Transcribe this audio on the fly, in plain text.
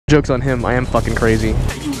Joke's on him, I am fucking crazy.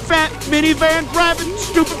 You fat minivan driving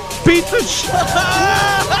stupid piece of shit.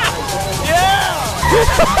 Yeah!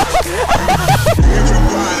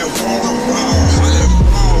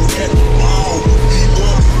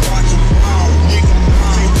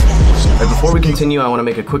 Before we continue, I want to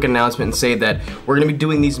make a quick announcement and say that we're going to be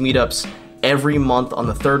doing these meetups every month on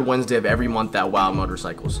the third Wednesday of every month at WOW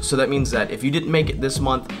Motorcycles. So that means that if you didn't make it this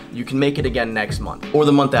month, you can make it again next month or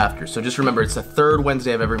the month after. So just remember, it's the third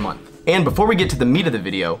Wednesday of every month. And before we get to the meat of the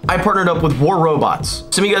video, I partnered up with War Robots.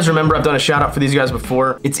 Some of you guys remember I've done a shout out for these guys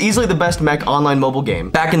before. It's easily the best mech online mobile game.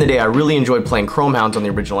 Back in the day, I really enjoyed playing Chrome Hounds on the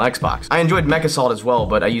original Xbox. I enjoyed Mech Assault as well,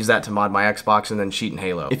 but I used that to mod my Xbox and then cheat in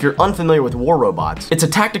Halo. If you're unfamiliar with War Robots, it's a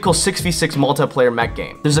tactical 6v6 multiplayer mech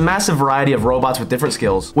game. There's a massive variety of robots with different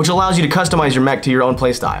skills, which allows you to customize your mech to your own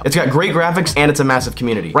playstyle. It's got great graphics and it's a massive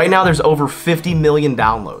community. Right now, there's over 50 million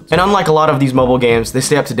downloads. And unlike a lot of these mobile games, they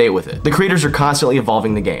stay up to date with it. The creators are constantly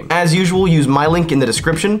evolving the game. As usual, use my link in the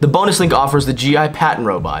description. The bonus link offers the GI Patton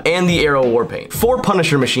robot and the Arrow Warpaint, 4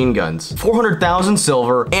 Punisher machine guns, 400,000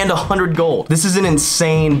 silver, and 100 gold. This is an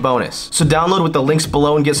insane bonus. So download with the links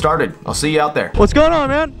below and get started. I'll see you out there. What's going on,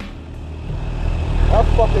 man? That's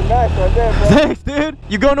fucking nice right there, bro. Thanks, dude.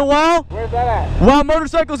 You going to WOW? Where's that at? WOW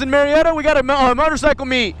Motorcycles in Marietta. We got a motorcycle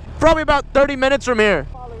meet. Probably about 30 minutes from here.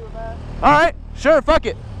 Follow you, man. All right, sure, fuck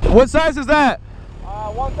it. What size is that?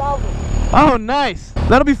 1,000. Oh, nice.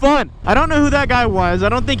 That'll be fun. I don't know who that guy was. I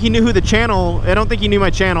don't think he knew who the channel. I don't think he knew my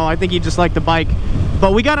channel. I think he just liked the bike.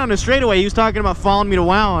 But we got on a straightaway. He was talking about following me to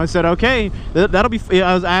WOW. I said, okay, that'll be.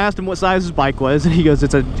 I asked him what size his bike was, and he goes,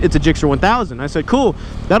 it's a Gixxer 1000. I said, cool,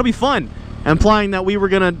 that'll be fun, implying that we were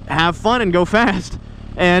gonna have fun and go fast.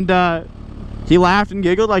 And he laughed and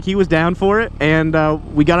giggled like he was down for it. And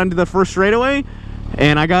we got into the first straightaway,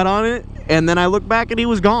 and I got on it. And then I looked back and he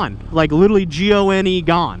was gone. Like literally G-O-N-E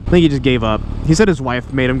gone. I think he just gave up. He said his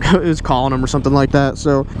wife made him was calling him or something like that.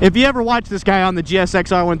 So if you ever watch this guy on the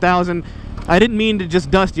GSXR 1000, I didn't mean to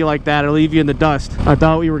just dust you like that or leave you in the dust. I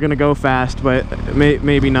thought we were gonna go fast, but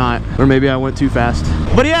maybe not. Or maybe I went too fast.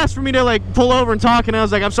 But he asked for me to like pull over and talk, and I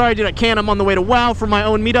was like, I'm sorry dude, I can't. I'm on the way to WOW for my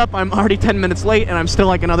own meetup. I'm already 10 minutes late and I'm still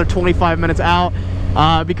like another 25 minutes out.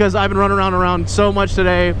 Because I've been running around so much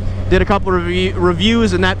today. Did a couple of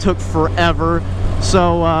reviews and that took forever.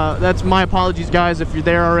 So that's my apologies, guys, if you're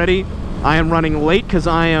there already. I am running late because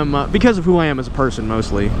I am because of who I am as a person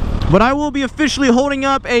mostly. But I will be officially holding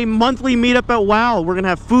up a monthly meetup at WOW. We're gonna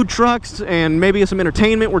have food trucks and maybe some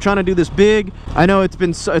entertainment. We're trying to do this big. I know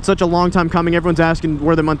it's such a long time coming. Everyone's asking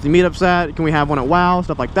where the monthly meetups at. Can we have one at WOW?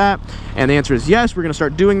 Stuff like that. And the answer is yes. We're gonna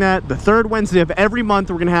start doing that. The third Wednesday of every month,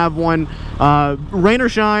 we're gonna have one, rain or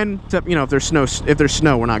shine. Except, you know, if there's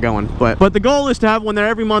snow, we're not going. But the goal is to have one there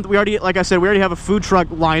every month. We already, like I said, we already have a food truck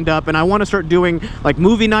lined up, and I want to start doing like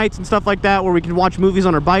movie nights and stuff like that, where we can watch movies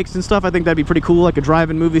on our bikes and stuff. I think that'd be pretty cool, like a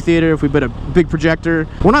drive-in movie theater if we put a big projector.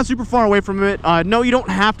 We're not super far away from it. No, you don't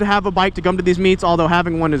have to have a bike to come to these meets, although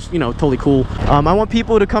having one is, you know, totally cool. I want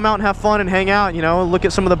people to come out and have fun and hang out, you know, look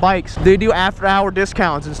at some of the bikes. They do after-hour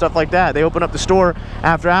discounts and stuff like that. They open up the store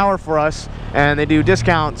after hour for us, and they do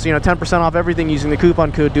discounts, you know, 10% off everything using the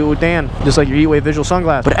coupon code Do It With Dan, just like your Heatwave Visual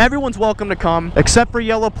Sunglass. But everyone's welcome to come, except for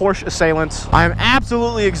yellow Porsche assailants. I am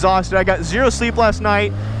absolutely exhausted. I got 0 sleep last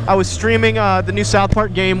night. I was streaming the new South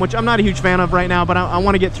Park game, which I'm not a huge fan of right now, but I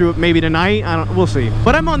want to get through it maybe tonight. We'll see.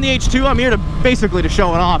 But I'm on the H2. I'm here to basically to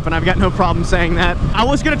show it off, and I've got no problem saying that. I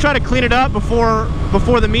was gonna try to clean it up before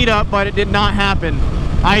the meetup, but it did not happen.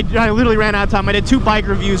 I literally ran out of time. I did 2 bike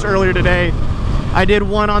reviews earlier today. I did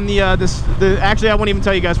one on the actually I won't even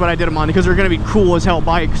tell you guys what I did them on because they're gonna be cool as hell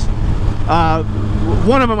bikes.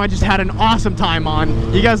 One of them I just had an awesome time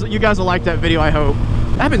on. You guys will like that video, I hope.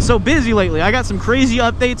 I've been so busy lately. I got some crazy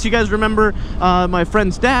updates. You guys remember my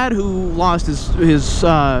friend's dad who lost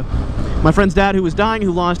my friend's dad who was dying,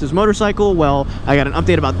 who lost his motorcycle? Well, I got an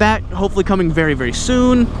update about that, hopefully coming very, very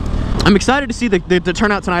soon. I'm excited to see the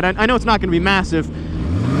turnout tonight. I know it's not gonna be massive,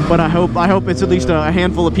 but I hope it's at least a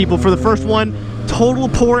handful of people. For the first one, total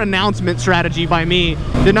poor announcement strategy by me.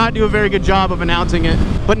 Did not do a very good job of announcing it.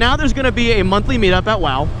 But now there's gonna be a monthly meetup at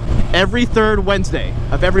WOW every third Wednesday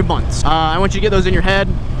of every month. I want you to get those in your head,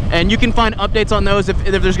 and you can find updates on those if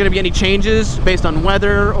there's gonna be any changes based on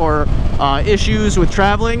weather or issues with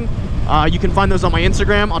traveling. You can find those on my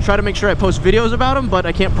Instagram. I'll try to make sure I post videos about them, but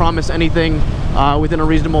I can't promise anything within a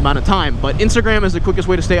reasonable amount of time. But Instagram is the quickest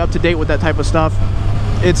way to stay up to date with that type of stuff.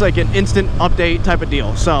 It's like an instant update type of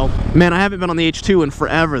deal. So, man, I haven't been on the H2 in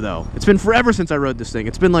forever, though. It's been forever since I rode this thing.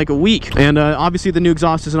 It's been like a week. And obviously the new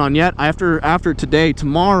exhaust isn't on yet. After today,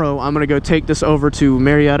 tomorrow, I'm gonna go take this over to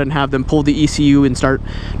Marietta and have them pull the ECU and start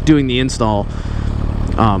doing the install.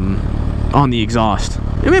 on the exhaust.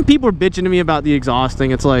 I mean, people are bitching to me about the exhaust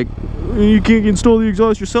thing. It's like, you can't install the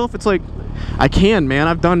exhaust yourself. It's like, I can, man.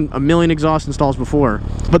 I've done a million exhaust installs before.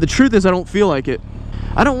 But the truth is, I don't feel like it.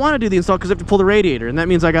 I don't want to do the install because I have to pull the radiator, and that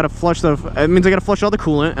means I gotta flush all the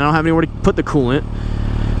coolant, and I don't have anywhere to put the coolant.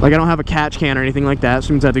 Like, I don't have a catch can or anything like that, so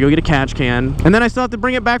it means I have to go get a catch can. And then I still have to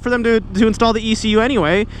bring it back for them to install the ECU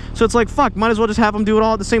anyway. So it's like, fuck, might as well just have them do it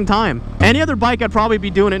all at the same time. Any other bike, I'd probably be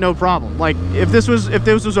doing it no problem. Like, if this was a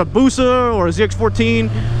Busa or a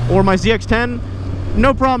ZX14 or my ZX10,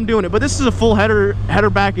 no problem doing it. But this is a full header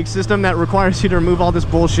backing system that requires you to remove all this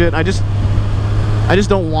bullshit. I just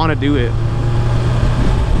don't want to do it.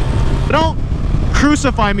 But don't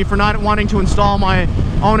crucify me for not wanting to install my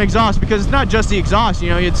own exhaust, because it's not just the exhaust, you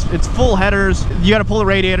know, it's full headers. You got to pull the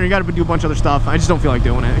radiator, you got to do a bunch of other stuff. I just don't feel like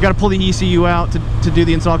doing it. I got to pull the ECU out to do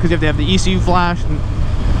the install, because you have to have the ECU flash. And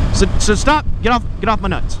so stop, get off my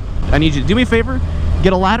nuts. I need you to do me a favor,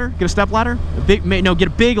 get a ladder, get a step ladder, get a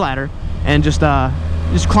big ladder, and just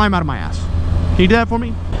climb out of my ass. Can you do that for me?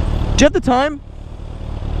 Do you have the time?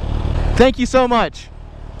 Thank you so much.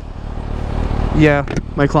 Yeah,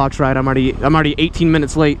 my clock's right. I'm already 18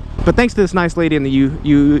 minutes late. But thanks to this nice lady in the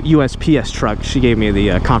USPS truck, she gave me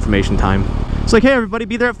the confirmation time. It's like, hey everybody,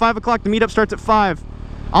 be there at 5 o'clock. The meetup starts at 5.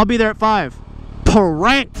 I'll be there at 5.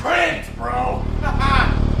 Pranked! Pranked, bro!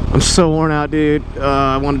 I'm so worn out, dude.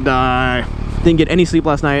 I want to die. Didn't get any sleep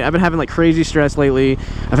last night. I've been having like crazy stress lately.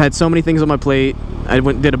 I've had so many things on my plate. I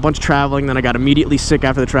did a bunch of traveling, then I got immediately sick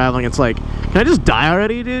after the traveling. It's like, can I just die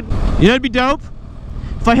already, dude? You know it'd be dope?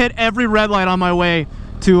 If I hit every red light on my way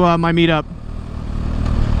to my meetup.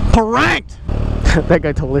 Pranked! That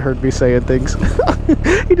guy totally heard me saying things.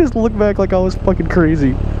 He just looked back like I was fucking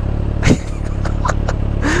crazy.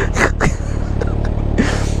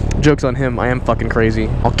 Joke's on him, I am fucking crazy.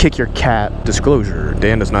 I'll kick your cat. Disclosure,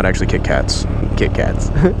 Dan does not actually kick cats. Kick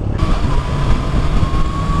cats.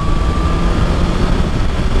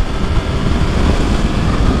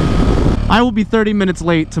 I will be 30 minutes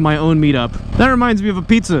late to my own meetup. That reminds me of a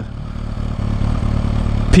pizza.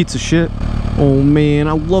 Pizza shit. Oh man,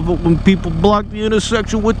 I love it when people block the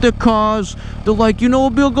intersection with their cars. They're like, you know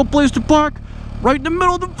what'd be a good place to park? Right in the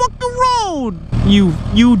middle of the fucking road. You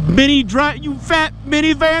fat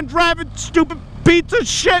minivan driving stupid pizza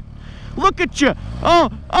shit. Look at you.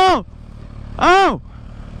 Oh.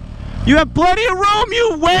 You have plenty of room,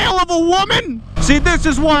 you whale of a woman. See, this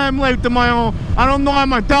is why I'm late to my own. I don't know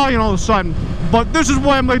I'm Italian all of a sudden, but this is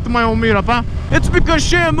why I'm late to my own meetup, huh? It's because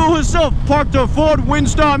Shamu herself parked her Ford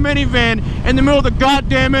Windstar minivan in the middle of the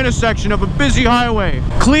goddamn intersection of a busy highway.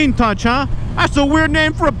 Clean Touch, huh? That's a weird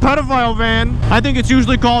name for a pedophile van. I think it's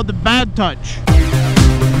usually called the Bad Touch.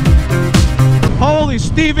 Holy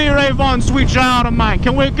Stevie Ray Vaughan, sweet child of mine.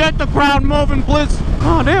 Can we get the crowd moving, please?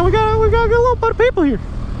 Oh, damn, we got a little bit of people here.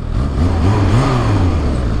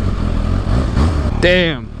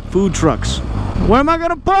 Damn, food trucks. Where am I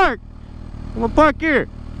gonna park? I'm gonna park here.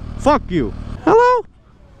 Fuck you. Hello?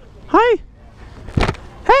 Hi.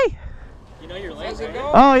 Hey. You know you're late, right?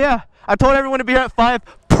 Oh yeah. I told everyone to be here at 5.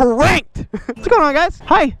 Pranked. What's going on, guys?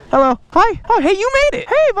 Hi. Hello. Hi. Oh, hey, you made it.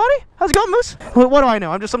 Hey, buddy. How's it going, Moose? What do I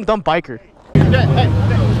know? I'm just some dumb biker.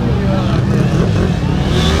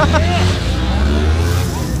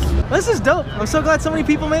 This is dope. I'm so glad so many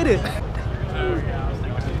people made it.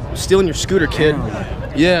 Stealing your scooter, kid.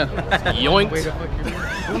 Yeah. Yoinked.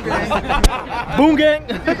 Boom gang.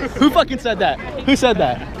 Who fucking said that? Who said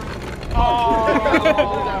that?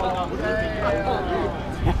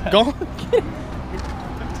 Go.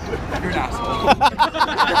 You're an asshole.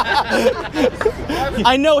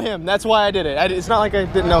 I know him. That's why I did it. It's not like I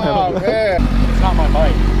didn't know him. Oh, man. It's not my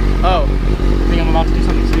bike. Oh. You think I'm about to do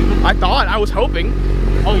something stupid? I thought. I was hoping.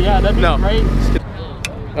 Oh yeah, that'd be great.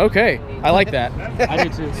 Okay. I like that. I do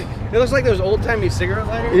too. It looks like those old-timey cigarette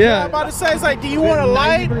lighters. I'm Yeah. about to say, it's like, do you want a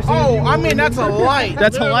light? Oh, I mean, that's a light.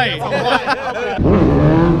 That's a light.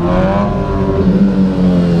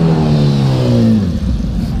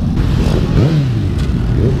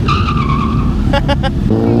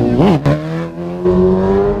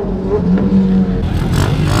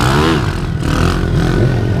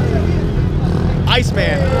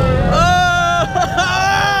 Iceman. Oh!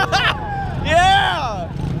 Yeah!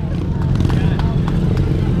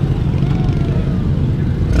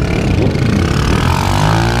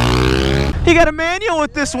 He got a manual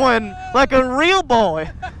with this one, like a real boy.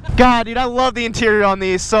 God, dude, I love the interior on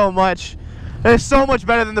these so much. It's so much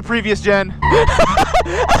better than the previous gen.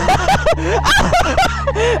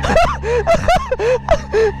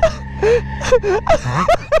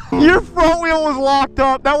 Your front wheel was locked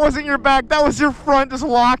up. That wasn't your back. That was your front just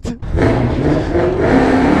locked.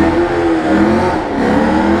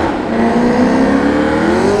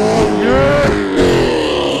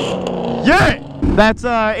 That's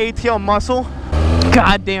ATL Muscle.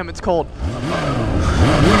 God damn, it's cold.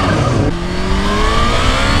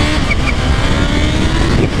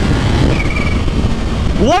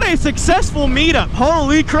 What a successful meetup.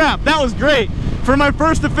 Holy crap, that was great. For my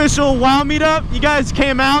first official WoW meetup, you guys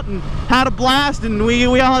came out and had a blast, and we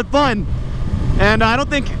all had fun. And I don't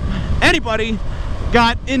think anybody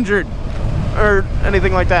got injured or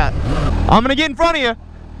anything like that. I'm gonna get in front of you.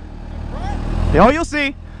 Oh, you'll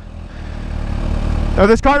see. Oh,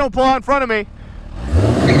 this car don't pull out in front of me.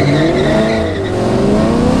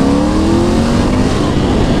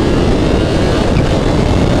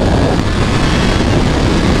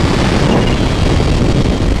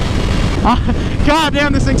 God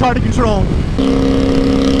damn, this thing's hard to control.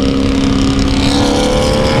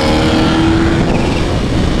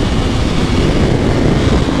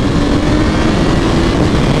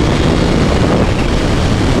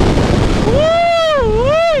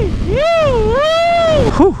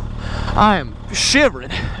 Whew. I am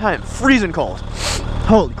shivering. I am freezing cold.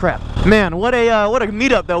 Holy crap. Man, what a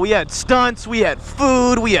meetup though. We had stunts, we had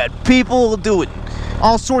food, we had people doing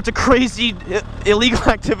all sorts of crazy illegal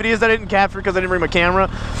activities that I didn't capture because I didn't bring my camera.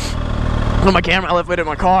 Well, my camera I left it in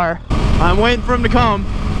my car. I'm waiting for him to come.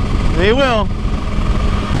 He will.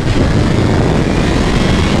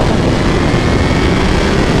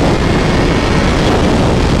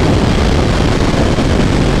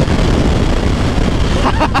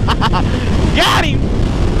 Got him!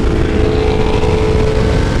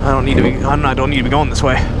 I don't need to be going this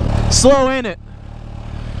way. Slow, ain't it?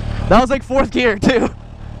 That was like 4th gear too. Yeah,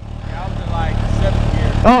 I was in like 7th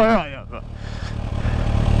gear. Oh yeah.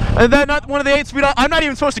 And then not one of the 8-speed. I'm not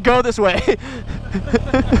even supposed to go this way.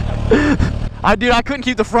 Dude, I couldn't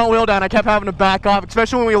keep the front wheel down. I kept having to back off,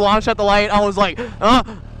 especially when we launched at the light. I was like,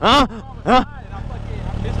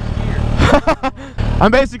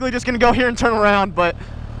 I'm basically just gonna go here and turn around, but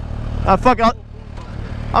fuck it, I'm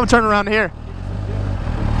gonna turn around here.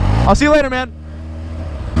 I'll see you later, man.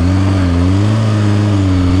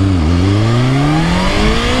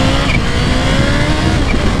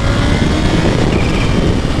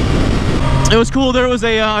 It was cool. There was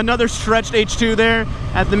another stretched H2 there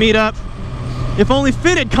at the meetup. If only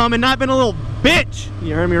Finn had come and not been a little bitch.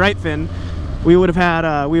 You heard me right, Finn. We would have had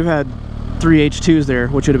 3 H2s there,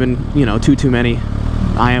 which would have been, you know, too many.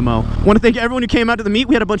 IMO. Want to thank everyone who came out to the meet.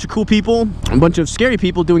 We had a bunch of cool people, a bunch of scary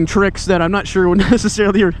people doing tricks that I'm not sure were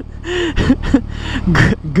necessarily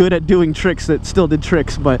good at doing tricks that still did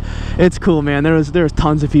tricks, but it's cool, man. There was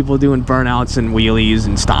tons of people doing burnouts and wheelies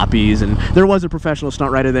and stoppies, and there was a professional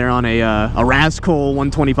stunt rider there on a Razcol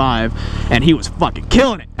 125, and he was fucking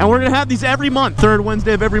killing it. And we're gonna have these every month, 3rd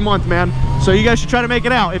Wednesday of every month, man. So you guys should try to make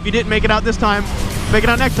it out. If you didn't make it out this time, make it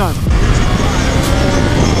out next time.